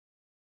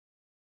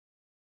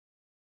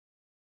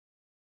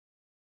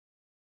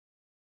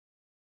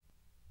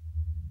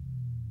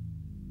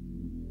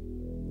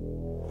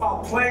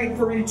about playing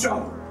for each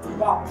other,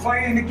 about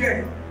playing the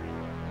game.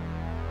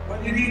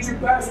 When you need your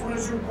best, when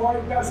is your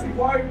best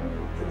required?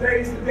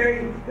 Today's the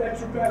day that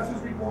your best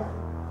is required.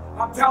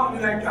 I'm telling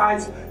you that,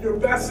 guys. Your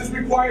best is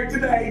required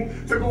today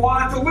to go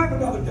on to live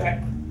another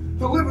day.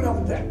 To live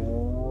another day.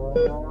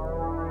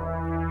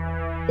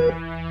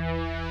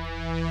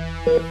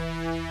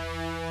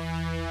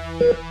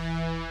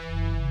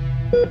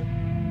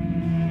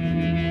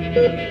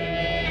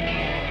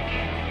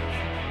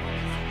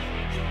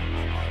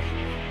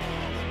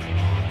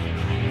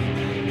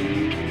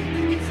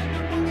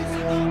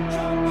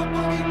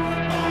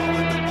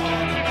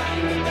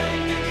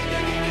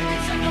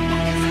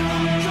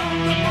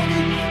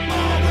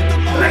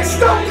 They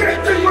still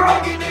can't figure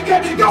out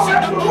that you don't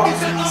have to look,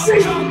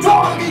 see,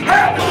 talk,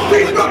 have,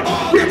 be good.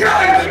 You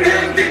gotta have it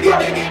here and be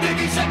good.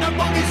 Send the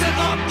boogie, set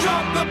up,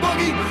 drop the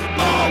boogie.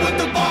 Ball with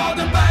the ball,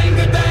 the bang,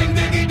 the dang,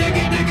 diggy,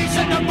 diggy, diggy.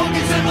 Send the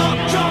boogie, set up,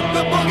 drop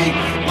the boogie.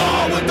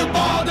 Ball with the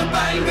ball, the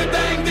bang, the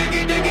dang,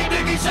 diggy, diggy,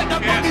 diggy. Send the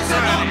boogie,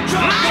 set up,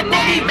 drop the boogie.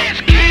 My name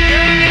is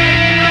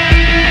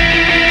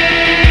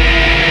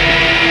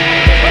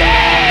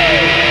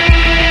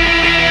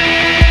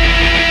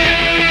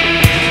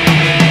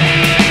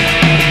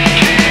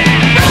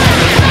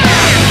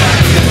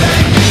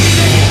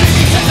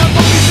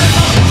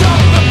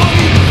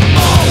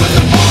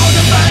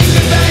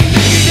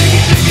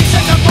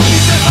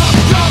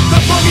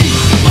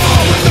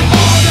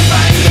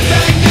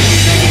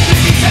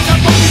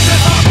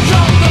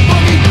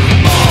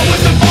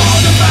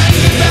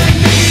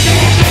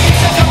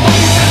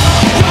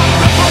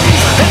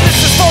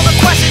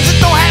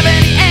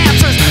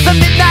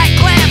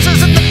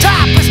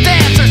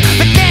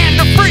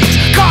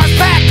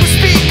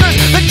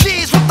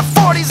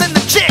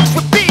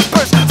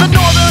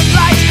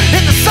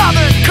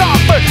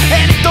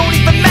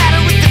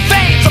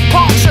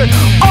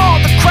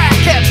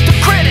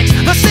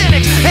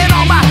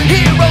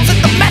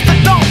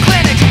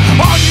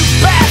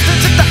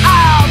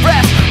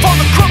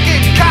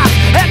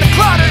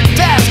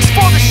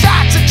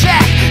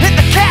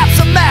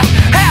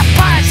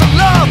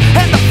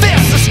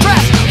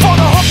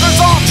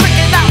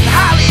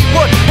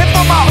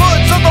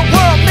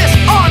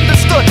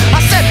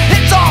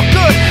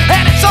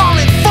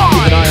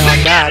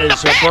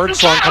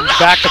Birdsong comes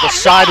back to the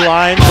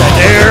sidelines, and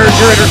there's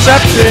your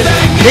interception.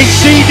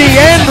 AC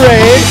DeAndre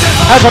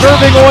has an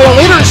Irving Oil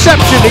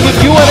interception to give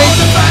UNH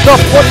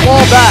the football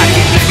back.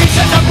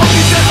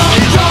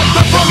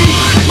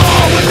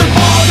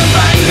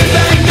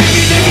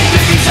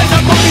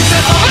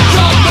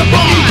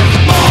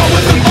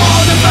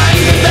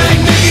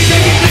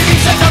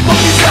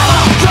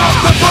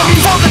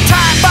 For the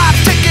time